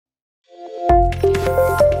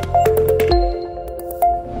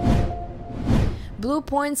Blue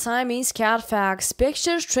Point Siamese cat facts,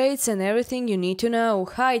 pictures, traits, and everything you need to know.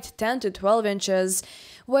 Height 10 to 12 inches.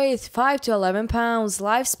 Weight 5 to 11 pounds.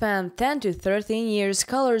 Lifespan 10 to 13 years.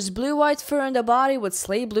 Colors blue-white fur on the body with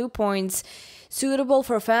slate blue points. Suitable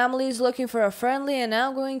for families looking for a friendly and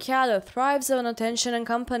outgoing cat that thrives on attention and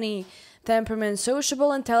company. Temperament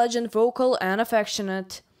sociable, intelligent, vocal, and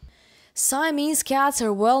affectionate. Siamese cats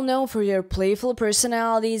are well known for their playful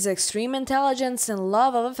personalities, extreme intelligence, and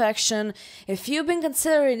love of affection. If you've been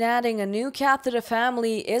considering adding a new cat to the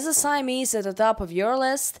family, is a Siamese at the top of your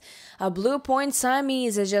list? A Blue Point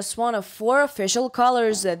Siamese is just one of 4 official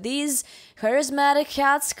colors that these charismatic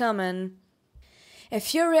cats come in.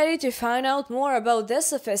 If you're ready to find out more about this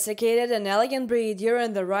sophisticated and elegant breed, you're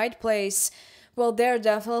in the right place. Well, they're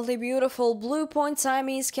definitely beautiful. Blue Point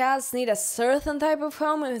Siamese cats need a certain type of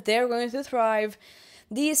home if they're going to thrive.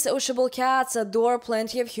 These sociable cats adore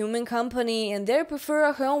plenty of human company, and they prefer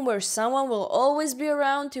a home where someone will always be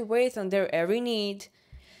around to wait on their every need.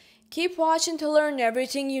 Keep watching to learn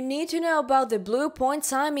everything you need to know about the Blue Point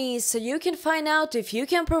Siamese so you can find out if you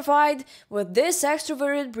can provide what this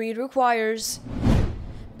extroverted breed requires.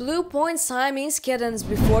 Blue Point Siamese kittens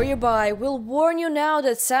before you buy. We'll warn you now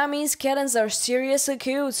that Siamese kittens are seriously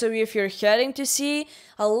cute, so if you're heading to see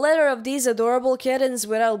a litter of these adorable kittens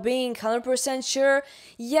without being 100% sure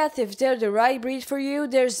yet if they're the right breed for you,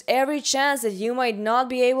 there's every chance that you might not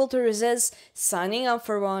be able to resist signing up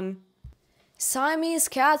for one. Siamese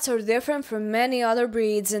cats are different from many other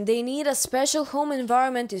breeds and they need a special home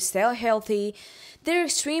environment to stay healthy. Their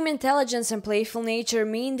extreme intelligence and playful nature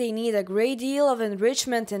mean they need a great deal of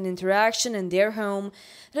enrichment and interaction in their home.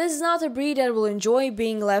 This is not a breed that will enjoy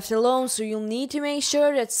being left alone, so you'll need to make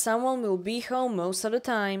sure that someone will be home most of the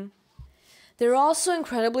time. They're also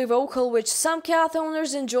incredibly vocal, which some cat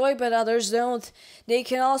owners enjoy but others don't. They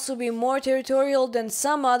can also be more territorial than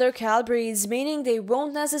some other cat breeds, meaning they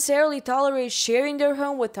won't necessarily tolerate sharing their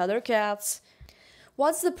home with other cats.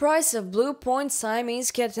 What's the price of Blue Point Siamese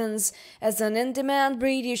kittens? As an in-demand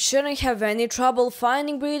breed, you shouldn't have any trouble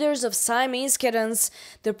finding breeders of Siamese kittens.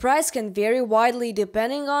 The price can vary widely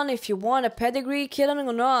depending on if you want a pedigree kitten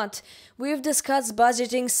or not. We've discussed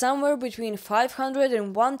budgeting somewhere between $500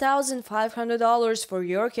 and $1,500 for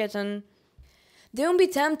your kitten. Don't be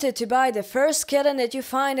tempted to buy the first kitten that you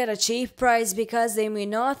find at a cheap price because they may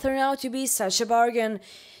not turn out to be such a bargain.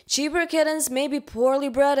 Cheaper kittens may be poorly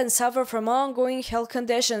bred and suffer from ongoing health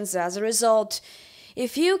conditions as a result.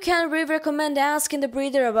 If you can, we recommend asking the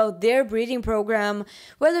breeder about their breeding program,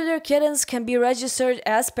 whether their kittens can be registered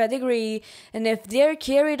as pedigree, and if they're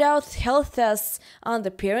carried out health tests on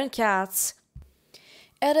the parent cats.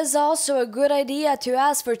 It is also a good idea to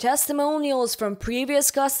ask for testimonials from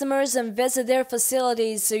previous customers and visit their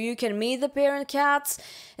facilities so you can meet the parent cats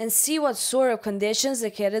and see what sort of conditions the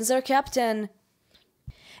kittens are kept in.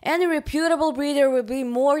 Any reputable breeder will be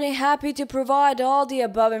more than happy to provide all the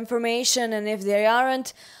above information, and if they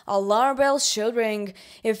aren't, alarm bells should ring.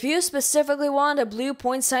 If you specifically want a Blue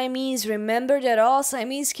Point Siamese, remember that all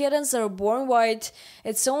Siamese kittens are born white.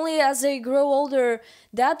 It's only as they grow older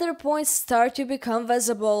that their points start to become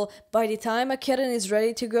visible. By the time a kitten is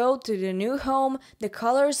ready to go to the new home, the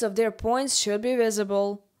colors of their points should be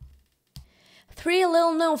visible. 3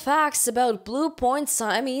 little-known facts about Blue Point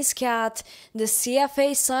Siamese cat. The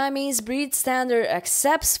CFA Siamese breed standard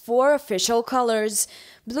accepts 4 official colors.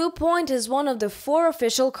 Blue Point is one of the 4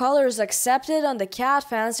 official colors accepted on the Cat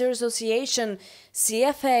Fancier Association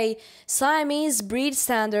CFA Siamese breed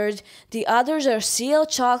standard. The others are seal,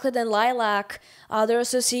 chocolate, and lilac. Other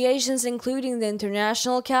associations, including the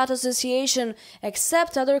International Cat Association,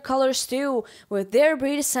 accept other colors too, with their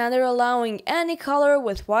breed standard allowing any color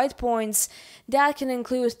with white points. That can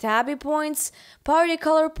include tabby points, party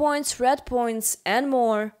color points, red points, and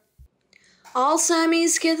more. All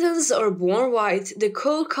Siamese kittens are born white. The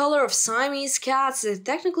coat color of Siamese cats is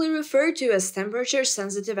technically referred to as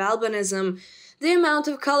temperature-sensitive albinism. The amount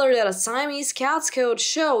of color that a Siamese cat's coat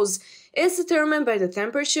shows is determined by the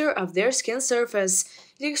temperature of their skin surface.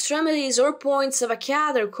 The extremities or points of a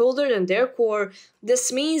cat are colder than their core.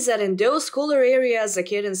 This means that in those cooler areas, a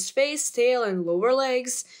kitten's face, tail, and lower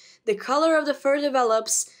legs, the color of the fur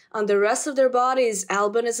develops. On the rest of their bodies,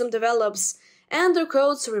 albinism develops, and their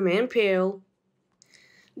coats remain pale.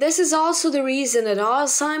 This is also the reason that all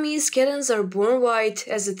Siamese kittens are born white,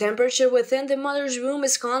 as the temperature within the mother's womb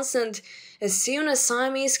is constant. As soon as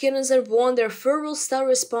Siamese kittens are born, their fur will start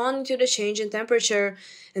responding to the change in temperature,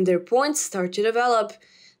 and their points start to develop.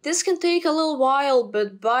 This can take a little while,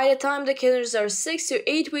 but by the time the kittens are 6 to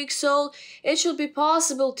 8 weeks old, it should be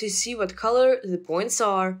possible to see what color the points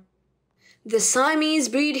are. The Siamese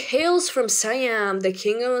breed hails from Siam. The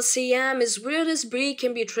kingdom of Siam is where this breed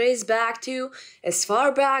can be traced back to as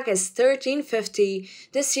far back as 1350.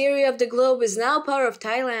 This area of the globe is now part of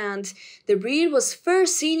Thailand. The breed was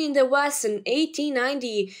first seen in the West in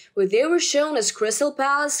 1890, where they were shown as Crystal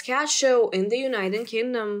Palace Cat Show in the United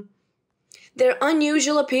Kingdom. Their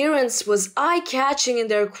unusual appearance was eye-catching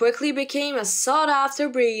and they quickly became a sought-after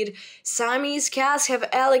breed. Siamese cats have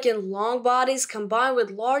elegant long bodies combined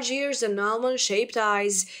with large ears and almond-shaped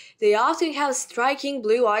eyes. They often have striking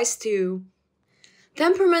blue eyes too.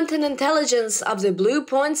 Temperament and intelligence of the Blue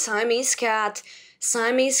Point Siamese cat.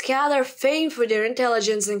 Siamese cats are famed for their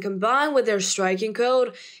intelligence and combined with their striking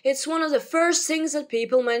coat, it's one of the first things that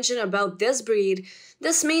people mention about this breed.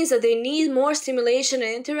 This means that they need more stimulation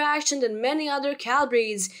and interaction than many other cat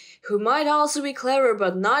breeds, who might also be clever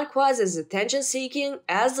but not quite as attention-seeking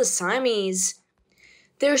as the Siamese.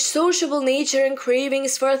 Their sociable nature and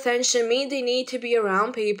cravings for attention mean they need to be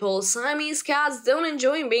around people. Siamese cats don't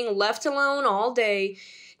enjoy being left alone all day.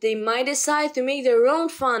 They might decide to make their own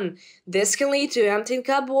fun. This can lead to empty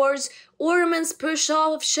cupboards, ornaments pushed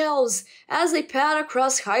off of shelves as they pad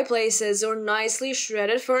across high places, or nicely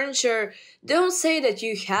shredded furniture. Don't say that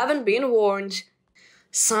you haven't been warned.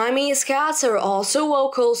 Siamese cats are also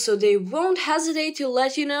vocal, so they won't hesitate to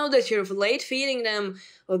let you know that you're late feeding them,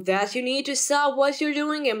 or that you need to stop what you're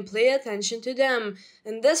doing and pay attention to them.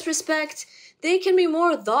 In this respect, they can be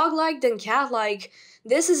more dog-like than cat-like.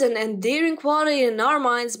 This is an endearing quality in our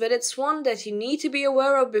minds, but it's one that you need to be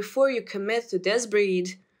aware of before you commit to this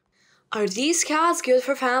breed. Are these cats good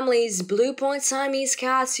for families? Blue Point Siamese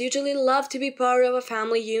cats usually love to be part of a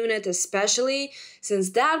family unit, especially since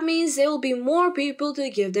that means there will be more people to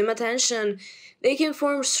give them attention. They can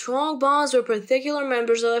form strong bonds with particular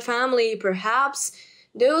members of the family, perhaps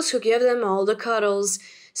those who give them all the cuddles.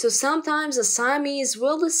 So sometimes the Siamese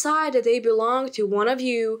will decide that they belong to one of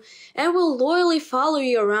you and will loyally follow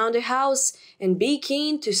you around the house and be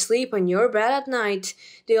keen to sleep on your bed at night.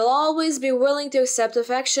 They'll always be willing to accept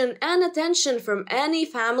affection and attention from any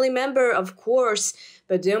family member, of course,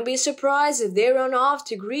 but don't be surprised if they run off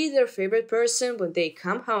to greet their favorite person when they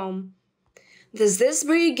come home. Does this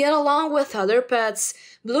breed get along with other pets?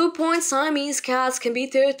 Blue Point Siamese cats can be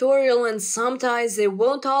territorial and sometimes they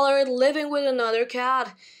won't tolerate living with another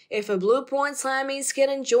cat. If a Blue Point Siamese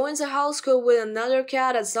kitten joins a household with another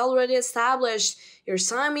cat that's already established, your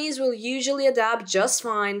Siamese will usually adapt just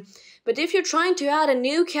fine. But if you're trying to add a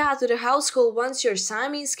new cat to the household once your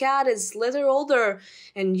Siamese cat is a little older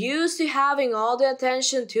and used to having all the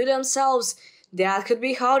attention to themselves, that could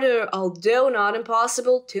be harder, although not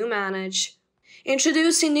impossible, to manage.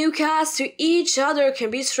 Introducing new cats to each other can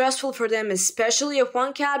be stressful for them, especially if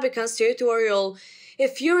one cat becomes territorial.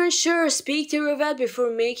 If you're unsure, speak to your vet before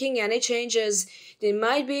making any changes. They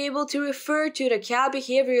might be able to refer to the cat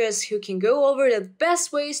behaviorists who can go over the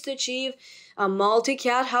best ways to achieve a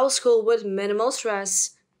multi-cat household with minimal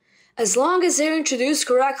stress. As long as they're introduced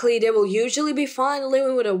correctly, they will usually be fine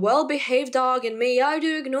living with a well-behaved dog and may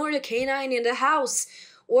either ignore the canine in the house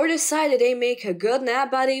or decide that they make a good nap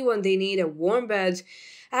buddy when they need a warm bed.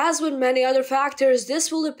 As with many other factors, this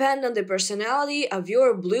will depend on the personality of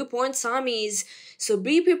your Blue Point Siamese, so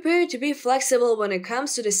be prepared to be flexible when it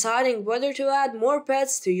comes to deciding whether to add more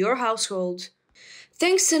pets to your household.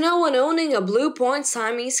 Thanks to no one owning a Blue Point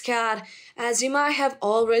Siamese cat. As you might have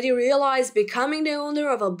already realized, becoming the owner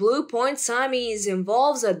of a Blue Point Siamese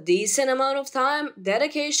involves a decent amount of time,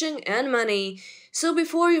 dedication, and money. So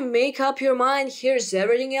before you make up your mind, here's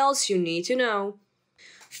everything else you need to know.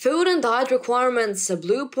 Food and diet requirements. A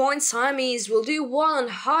Blue Point Siamese will do well on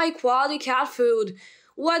high-quality cat food,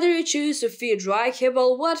 whether you choose to feed dry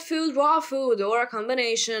kibble, wet food, raw food, or a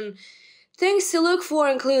combination. Things to look for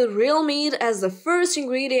include real meat as the first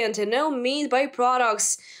ingredient and no meat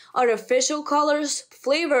byproducts, artificial colors,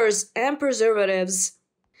 flavors, and preservatives.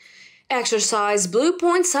 Exercise. Blue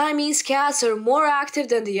Point Siamese cats are more active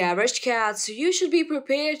than the average cat, so you should be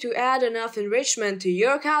prepared to add enough enrichment to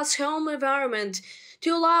your cat's home environment to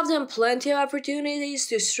allow them plenty of opportunities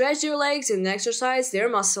to stretch their legs and exercise their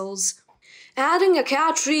muscles. Adding a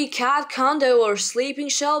cat tree, cat condo, or sleeping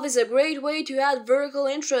shelf is a great way to add vertical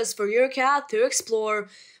interest for your cat to explore.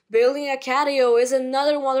 Building a catio is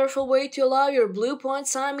another wonderful way to allow your Blue Point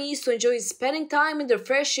Siamese to enjoy spending time in the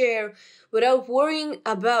fresh air without worrying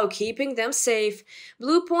about keeping them safe.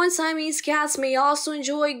 Blue Point Siamese cats may also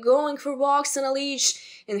enjoy going for walks on a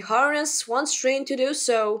leash and harness once trained to do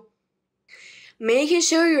so. Making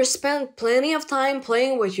sure you spend plenty of time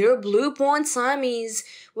playing with your Blue Point Siamese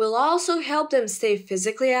will also help them stay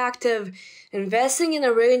physically active. Investing in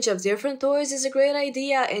a range of different toys is a great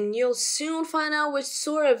idea, and you'll soon find out which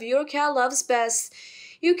sort of your cat loves best.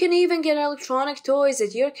 You can even get electronic toys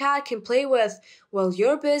that your cat can play with while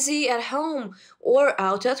you're busy at home or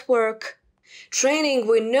out at work. Training.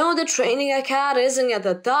 We know that training a cat isn't at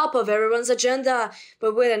the top of everyone's agenda,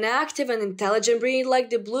 but with an active and intelligent breed like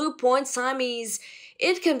the Blue Point Siamese,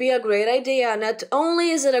 it can be a great idea. Not only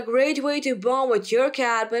is it a great way to bond with your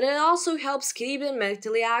cat, but it also helps keep them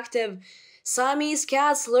mentally active. Siamese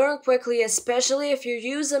cats learn quickly, especially if you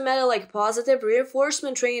use a method like positive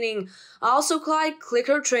reinforcement training, also called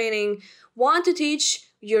clicker training. Want to teach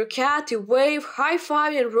your cat to wave, high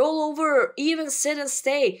five, and roll over, or even sit and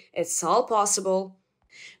stay? It's all possible.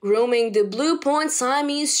 Grooming. The Blue Point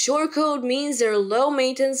Siamese short coat means they're low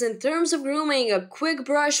maintenance in terms of grooming. A quick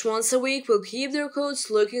brush once a week will keep their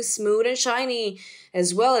coats looking smooth and shiny,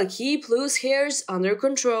 as well as keep loose hairs under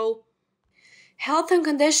control. Health and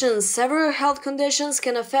conditions. Several health conditions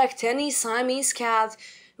can affect any Siamese cat.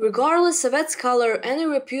 Regardless of its color, any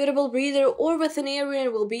reputable breeder or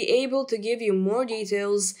veterinarian will be able to give you more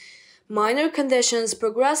details. Minor conditions: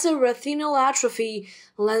 progressive retinal atrophy,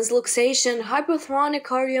 lens luxation, hyperthronic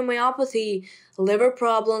cardiomyopathy, liver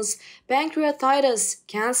problems, pancreatitis,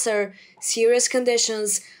 cancer. Serious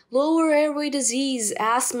conditions: lower airway disease,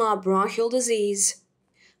 asthma, bronchial disease.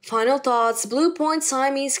 Final thoughts. Blue Point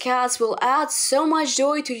Siamese cats will add so much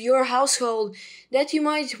joy to your household that you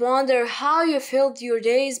might wonder how you filled your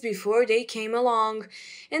days before they came along.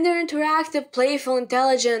 And their interactive, playful,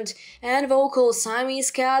 intelligent, and vocal Siamese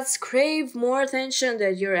cats crave more attention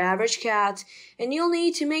than your average cat, and you'll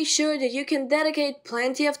need to make sure that you can dedicate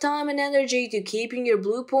plenty of time and energy to keeping your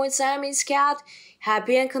Blue Point Siamese cat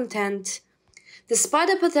happy and content. Despite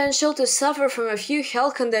the potential to suffer from a few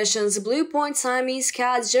health conditions, Blue Point Siamese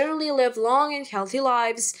cats generally live long and healthy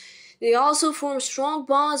lives. They also form strong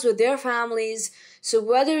bonds with their families, so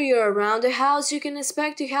whether you're around the house, you can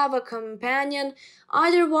expect to have a companion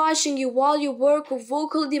either watching you while you work or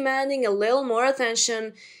vocally demanding a little more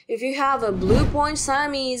attention. If you have a Blue Point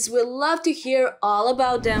Siamese, we'd love to hear all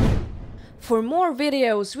about them. For more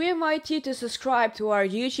videos, we invite you to subscribe to our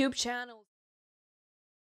YouTube channel.